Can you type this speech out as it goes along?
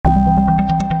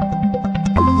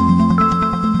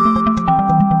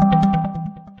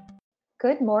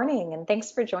Good morning, and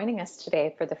thanks for joining us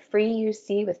today for the Free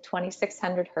UC with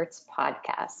 2600 Hertz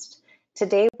podcast.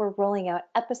 Today, we're rolling out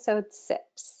episode 6,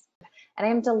 and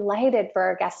I'm delighted for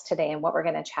our guest today and what we're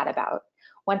going to chat about.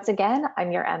 Once again,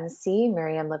 I'm your MC,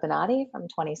 Miriam Libinati from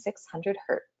 2600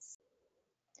 Hertz.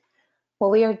 Well,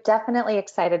 we are definitely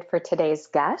excited for today's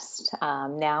guest.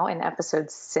 Now in episode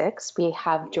 6, we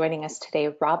have joining us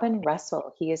today Robin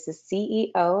Russell. He is the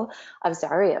CEO of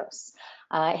Xarios.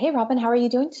 Hey, Robin, how are you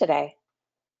doing today?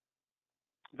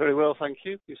 Very well, thank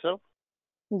you. Yourself?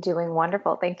 Doing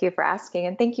wonderful. Thank you for asking.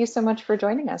 And thank you so much for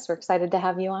joining us. We're excited to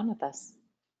have you on with us.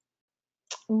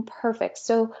 Perfect.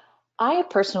 So I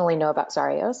personally know about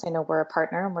Xarios. I know we're a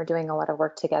partner and we're doing a lot of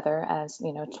work together as,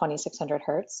 2600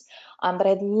 Hertz. But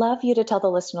I'd love you to tell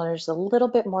the listeners a little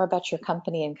bit more about your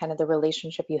company and kind of the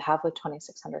relationship you have with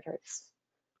 2600 Hertz.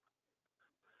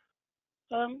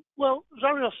 Well,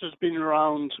 Xarios has been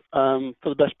around for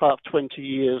the best part of 20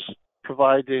 years,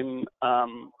 providing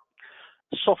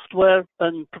software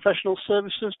and professional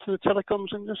services to the telecoms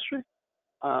industry.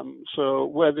 So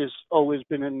where there's always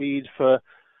been a need for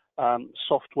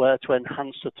software to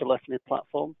enhance the telephony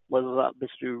platform, whether that be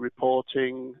through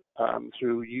reporting,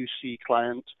 through UC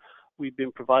client, we've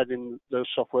been providing those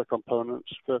software components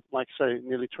for, like I say,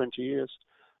 nearly 20 years.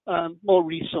 More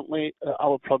recently,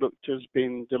 our product has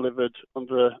been delivered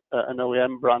under an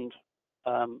OEM brand,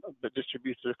 but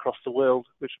distributed across the world,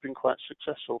 which has been quite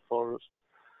successful for us.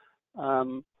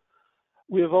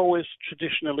 We have always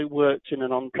traditionally worked in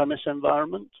an on-premise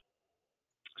environment.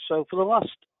 So for the last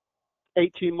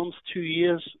 18 months, 2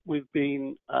 years, we've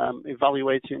been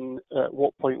evaluating at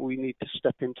what point we need to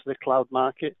step into the cloud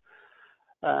market.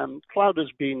 Cloud has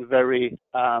been very,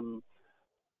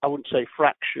 I wouldn't say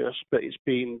fractious, but it's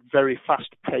been very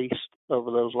fast-paced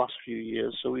over those last few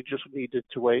years. So we just needed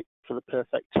to wait for the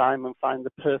perfect time and find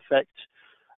the perfect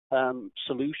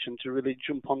solution to really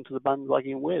jump onto the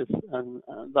bandwagon with. And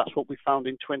that's what we found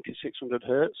in 2600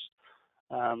 Hertz.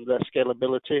 Their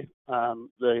scalability,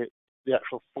 the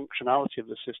actual functionality of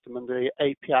the system, and the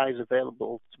APIs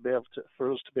available to be able to,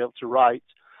 for us to be able to write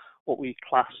what we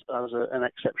class as an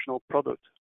exceptional product.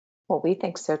 Well, we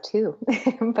think so too,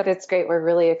 but it's great. We're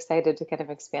really excited to kind of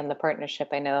expand the partnership.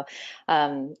 I know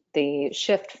the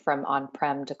shift from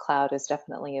on-prem to cloud is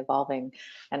definitely evolving,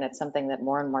 and it's something that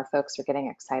more and more folks are getting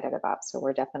excited about. So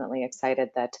we're definitely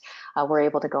excited that we're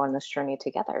able to go on this journey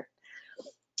together.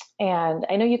 And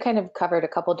I know you kind of covered a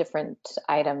couple different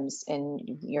items in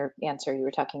your answer. You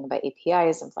were talking about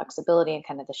APIs and flexibility and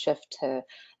kind of the shift to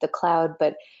the cloud,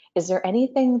 but is there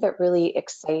anything that really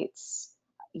excites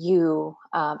you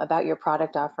about your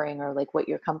product offering, or like what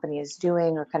your company is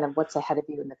doing, or kind of what's ahead of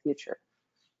you in the future?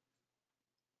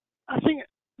 I think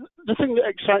the thing that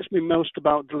excites me most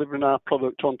about delivering our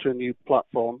product onto a new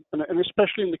platform, and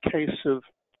especially in the case of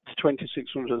the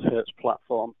 2600 Hertz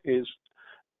platform, is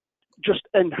just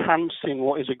enhancing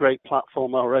what is a great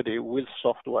platform already with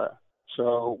software.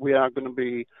 So we are going to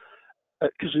be,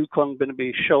 at KazooCon, going to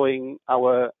be showing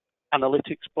our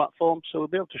analytics platform. So we'll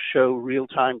be able to show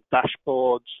real-time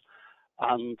dashboards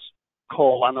and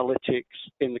call analytics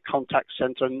in the contact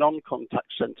center and non-contact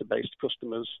center based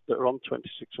customers that are on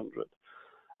 2600.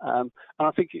 And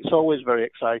I think it's always very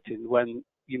exciting when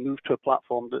you move to a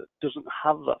platform that doesn't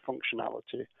have that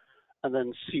functionality, and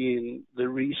then seeing the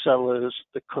resellers,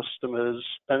 the customers,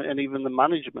 and even the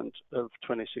management of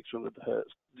 2600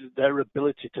 Hertz, their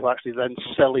ability to actually then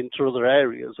sell into other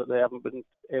areas that they haven't been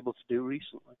able to do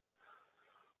recently.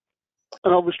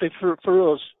 And obviously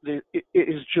for us, it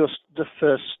is just the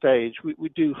first stage. We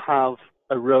do have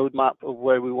a roadmap of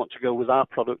where we want to go with our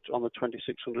product on the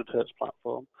 2600 Hertz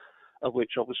platform, of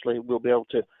which obviously we'll be able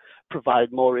to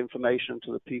provide more information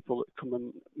to the people that come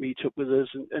and meet up with us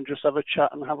and just have a chat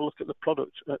and have a look at the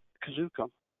product at KazooCon.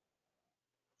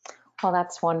 Well,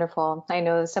 that's wonderful. I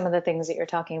know some of the things that you're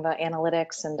talking about,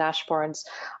 analytics and dashboards,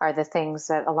 are the things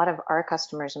that a lot of our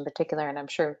customers in particular, and I'm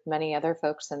sure many other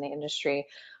folks in the industry,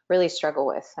 really struggle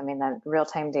with. I mean, that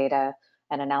real-time data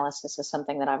and analysis is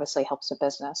something that obviously helps a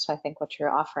business. So I think what you're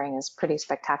offering is pretty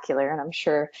spectacular, and I'm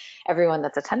sure everyone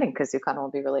that's attending KazooCon will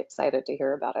be really excited to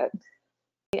hear about it.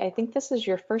 I think this is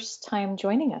your first time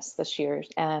joining us this year,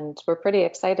 and we're pretty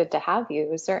excited to have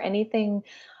you. Is there anything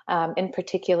in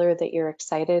particular that you're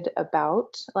excited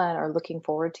about or looking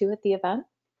forward to at the event?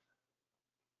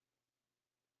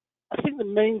 I think the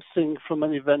main thing from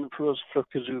an event for us for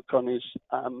KazooCon is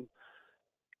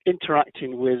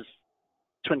interacting with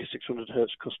 2600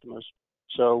 Hertz customers.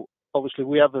 So obviously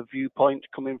we have a viewpoint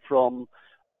coming from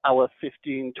our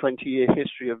 15, 20-year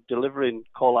history of delivering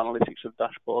call analytics of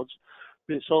dashboards,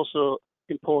 but it's also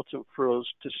important for us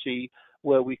to see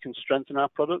where we can strengthen our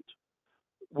product.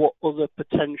 what other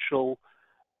potential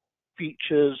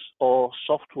features or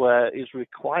software is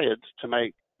required to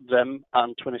make them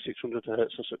and 2600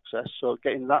 Hertz a success. So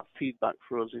getting that feedback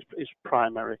for us is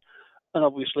primary. And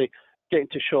obviously getting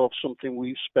to show off something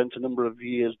we've spent a number of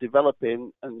years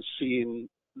developing and seeing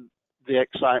the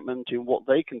excitement in what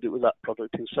they can do with that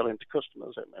product and selling to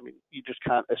customers. I mean, you just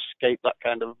can't escape that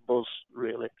kind of buzz,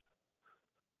 really.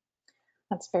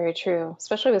 That's very true,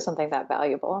 especially with something that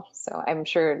valuable. So I'm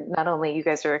sure not only you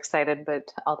guys are excited,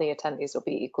 but all the attendees will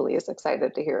be equally as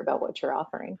excited to hear about what you're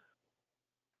offering.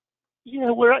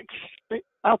 Yeah, we're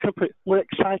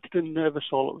excited and nervous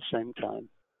all at the same time.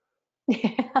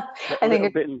 Yeah, A I think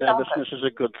little bit of nervousness is a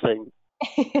good thing.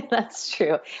 that's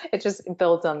true. It just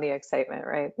builds on the excitement,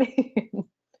 right?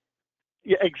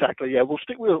 Yeah, exactly. Yeah, we'll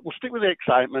stick with the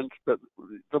excitement, but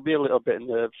there'll be a little bit of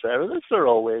nerves there, as there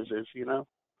always is, you know.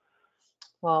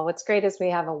 Well, what's great is we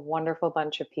have a wonderful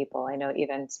bunch of people. I know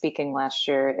even speaking last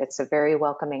year, it's a very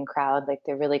welcoming crowd. Like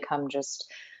they really come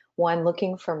just one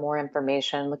looking for more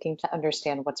information, looking to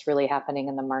understand what's really happening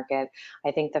in the market.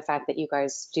 I think the fact that you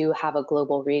guys do have a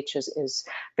global reach is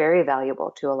very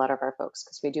valuable to a lot of our folks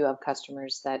because we do have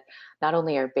customers that not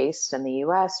only are based in the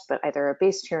US, but either are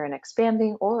based here and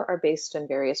expanding or are based in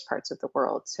various parts of the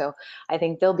world. So I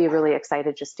think they'll be really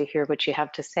excited just to hear what you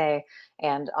have to say.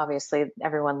 And obviously,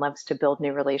 everyone loves to build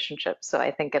new relationships. So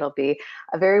I think it'll be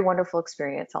a very wonderful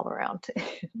experience all around.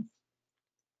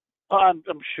 I'm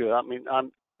sure. I mean,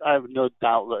 I have no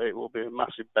doubt that it will be a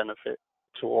massive benefit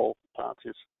to all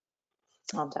parties.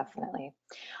 Oh, definitely.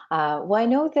 Well, I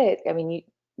know that, I mean,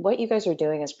 what you guys are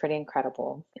doing is pretty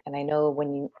incredible. And I know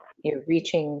when you're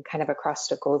reaching kind of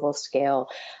across a global scale,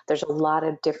 there's a lot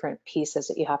of different pieces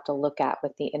that you have to look at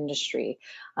with the industry.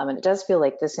 And it does feel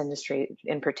like this industry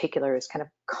in particular is kind of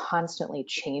constantly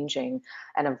changing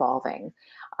and evolving.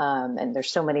 And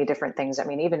there's so many different things. I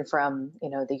mean, even from,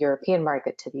 the European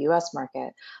market to the US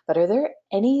market, but are there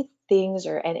any things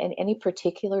or any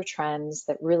particular trends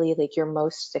that really like you're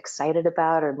most excited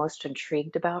about or most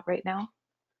intrigued about right now?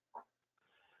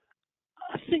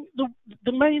 I think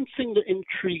the main thing that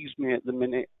intrigues me at the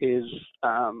minute is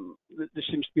there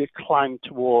seems to be a climb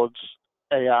towards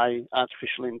AI,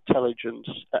 artificial intelligence,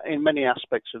 in many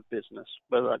aspects of business,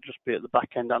 whether that just be at the back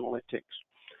end analytics.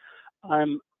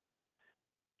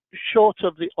 Short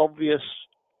of the obvious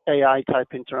AI type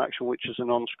interaction, which is an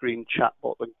on-screen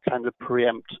chatbot that kind of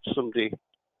preempt somebody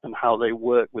and how they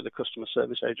work with a customer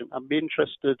service agent, I'd be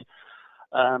interested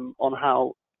on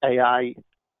how AI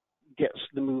gets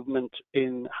the movement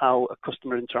in how a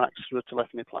customer interacts through a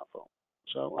telephony platform.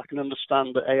 So I can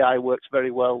understand that AI works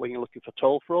very well when you're looking for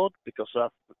toll fraud because there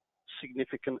are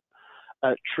significant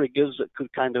triggers that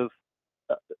could kind of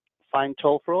find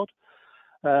toll fraud.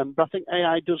 But I think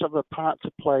AI does have a part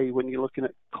to play when you're looking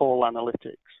at call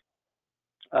analytics.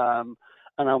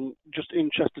 And I'm just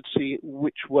interested to see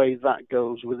which way that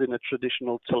goes within a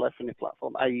traditional telephony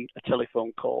platform, i.e. a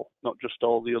telephone call, not just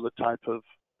all the other type of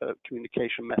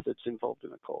communication methods involved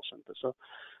in a call center. So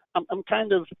I'm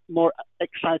kind of more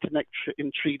excited and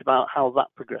intrigued about how that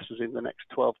progresses in the next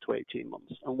 12 to 18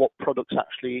 months and what products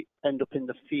actually end up in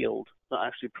the field that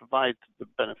actually provide the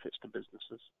benefits to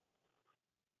businesses.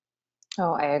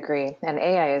 Oh, I agree. And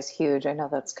AI is huge. I know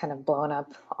that's kind of blown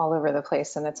up all over the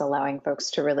place, and it's allowing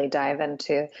folks to really dive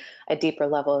into a deeper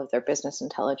level of their business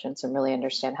intelligence and really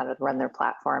understand how to run their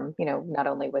platform, not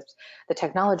only with the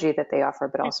technology that they offer,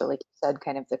 but also, like you said,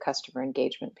 kind of the customer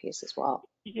engagement piece as well.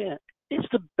 Yeah, it's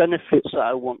the benefits that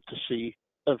I want to see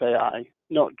of AI,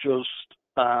 not just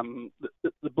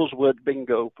the buzzword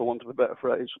bingo, for want of a better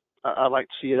phrase. I like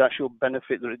to see an actual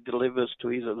benefit that it delivers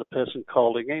to either the person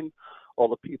calling in or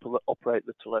the people that operate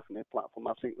the telephony platform.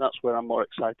 I think that's where I'm more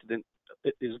excited in,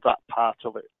 is that part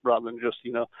of it, rather than just,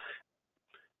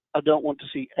 I don't want to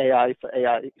see AI for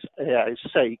AI's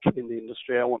sake in the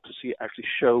industry. I want to see it actually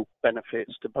show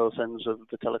benefits to both ends of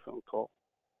the telephone call.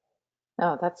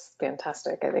 Oh, that's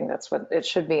fantastic. I think that's what it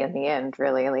should be in the end,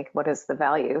 really. Like, what is the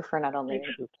value for not only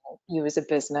you as a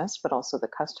business, but also the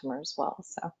customer as well?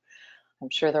 So I'm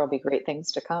sure there will be great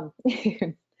things to come.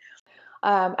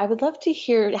 I would love to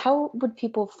hear, how would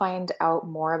people find out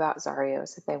more about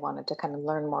Zarios if they wanted to kind of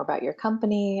learn more about your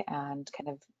company and kind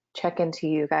of check into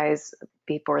you guys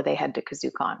before they head to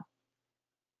KazooCon?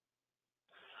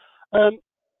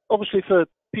 Obviously, for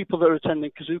people that are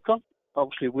attending KazooCon,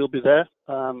 obviously we'll be there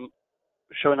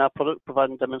showing our product,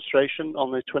 providing demonstration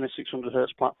on the 2600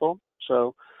 Hertz platform.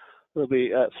 So there'll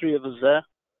be 3 of us there,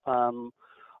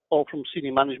 all from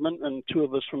senior management and 2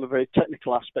 of us from a very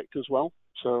technical aspect as well.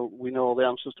 So we know all the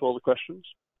answers to all the questions.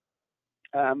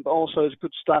 But also, as a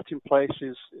good starting place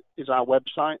is our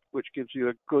website, which gives you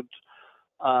a good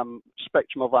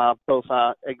spectrum of both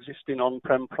our existing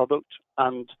on-prem product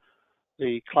and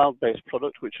the cloud-based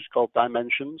product, which is called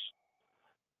Dimensions.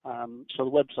 So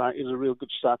the website is a real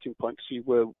good starting point to see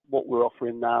what we're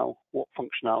offering now, what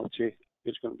functionality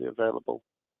is going to be available.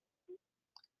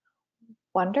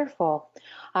 Wonderful.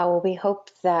 Well, we hope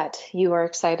that you are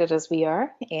excited as we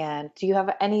are. And do you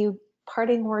have any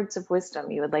parting words of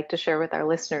wisdom you would like to share with our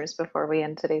listeners before we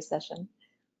end today's session?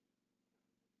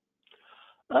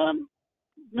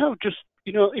 No, just,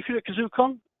 if you're at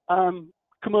KazooCon,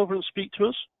 come over and speak to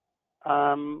us,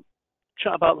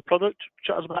 chat about the product,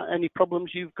 chat us about any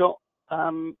problems you've got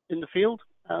in the field.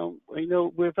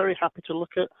 We're very happy to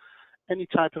look at any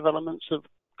type of elements of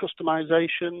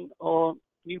customization or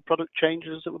new product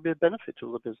changes that would be a benefit to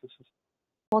other businesses.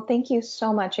 Well, thank you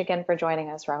so much again for joining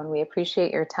us, Rowan. We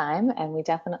appreciate your time, and we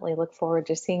definitely look forward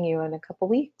to seeing you in a couple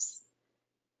weeks.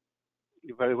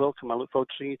 You're very welcome. I look forward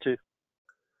to seeing you too.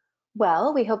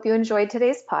 Well, we hope you enjoyed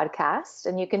today's podcast,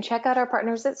 and you can check out our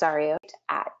partners at Xarios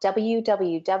at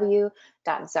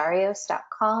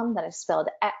www.xarios.com. That is spelled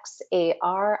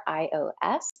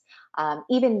Xarios.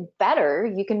 Even better,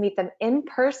 you can meet them in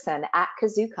person at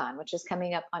KazooCon, which is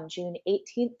coming up on June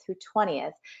 18th through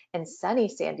 20th in sunny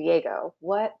San Diego.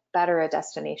 What better a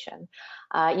destination?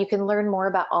 You can learn more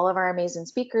about all of our amazing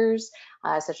speakers,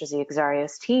 such as the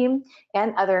Xarios team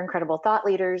and other incredible thought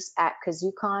leaders at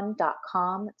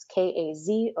kazoocon.com. It's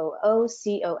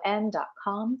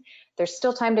KAZOOCON.com. There's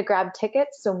still time to grab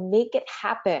tickets, so make it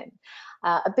happen.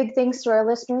 A big thanks to our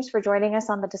listeners for joining us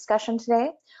on the discussion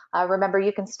today. Remember,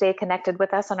 you can stay connected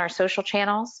with us on our social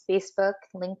channels, Facebook,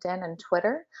 LinkedIn, and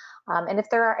Twitter. And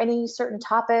if there are any certain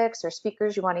topics or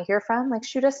speakers you want to hear from,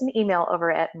 shoot us an email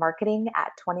over at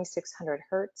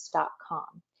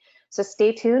marketing@2600hertz.com. So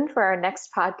stay tuned for our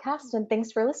next podcast, and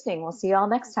thanks for listening. We'll see you all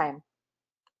next time.